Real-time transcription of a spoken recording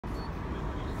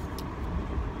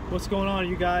What's going on,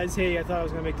 you guys? Hey, I thought I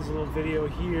was gonna make this little video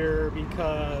here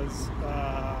because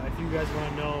if you guys want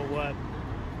to know what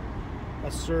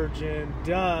a surgeon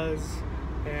does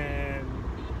and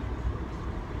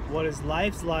what his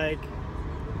life's like,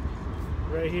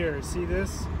 right here, see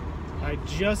this? I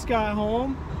just got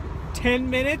home, 10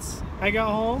 minutes I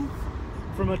got home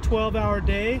from a 12-hour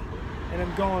day, and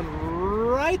I'm going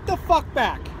right the fuck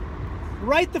back.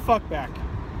 Right the fuck back.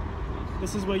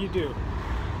 This is what you do.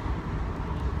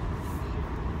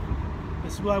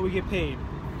 This is why we get paid.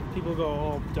 People go,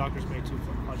 oh, doctors make too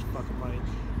much fucking money.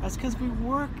 That's because we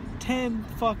work 10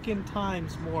 fucking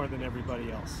times more than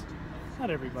everybody else. Not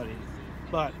everybody,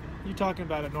 but you're talking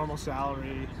about a normal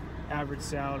salary, average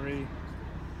salary.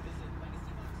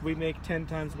 We make 10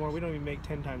 times more. We don't even make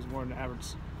 10 times more than the average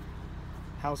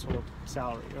household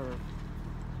salary or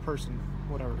person,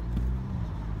 whatever.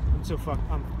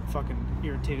 I'm fucking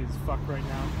irritated as fuck right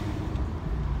now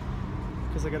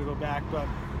because I gotta go back, but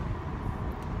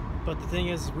the thing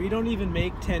is, we don't even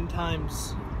make 10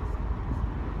 times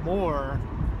more,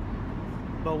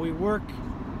 but we work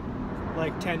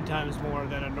like 10 times more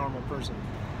than a normal person.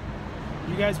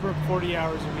 You guys work 40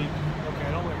 hours a week. Okay,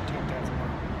 I don't work 10 times more.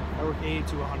 I work 80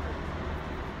 to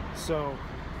 100. So,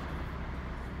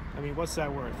 I mean, what's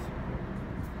that worth?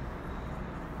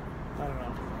 I don't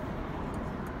know.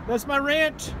 That's my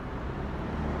rant.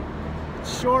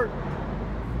 It's short,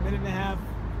 minute and a half.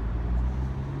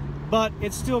 But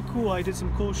it's still cool. I did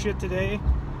some cool shit today.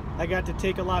 I got to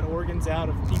take a lot of organs out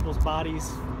of people's bodies,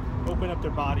 open up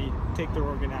their body, take their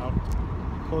organ out,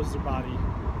 close their body,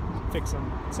 fix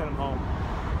them, send them home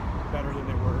better than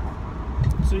they were.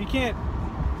 So you can't,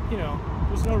 you know,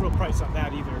 there's no real price on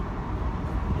that either.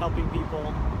 Helping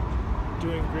people,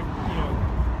 doing, you know,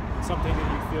 something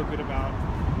that you feel good about.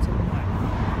 So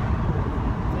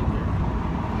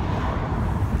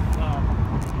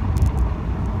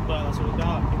but that's what it's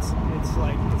about. It's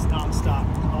like, it's non-stop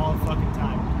all the fucking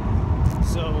time.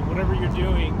 So whatever you're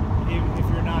doing, if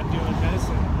you're not doing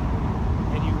medicine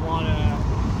and you want to,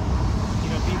 you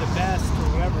know, be the best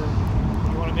or whatever,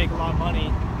 you want to make a lot of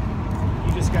money, you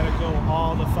just got to go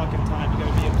all the fucking time. You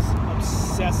got to be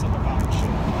obsessive about shit,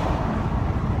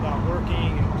 about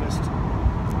working and just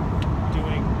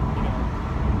doing, you know,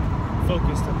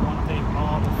 focused on one thing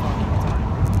all the fucking time.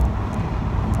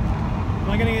 Am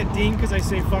I gonna get dinged because I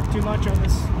say fuck too much on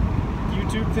this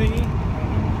YouTube thingy? I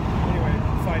don't know. Anyway,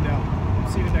 find out.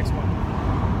 See you in the next one.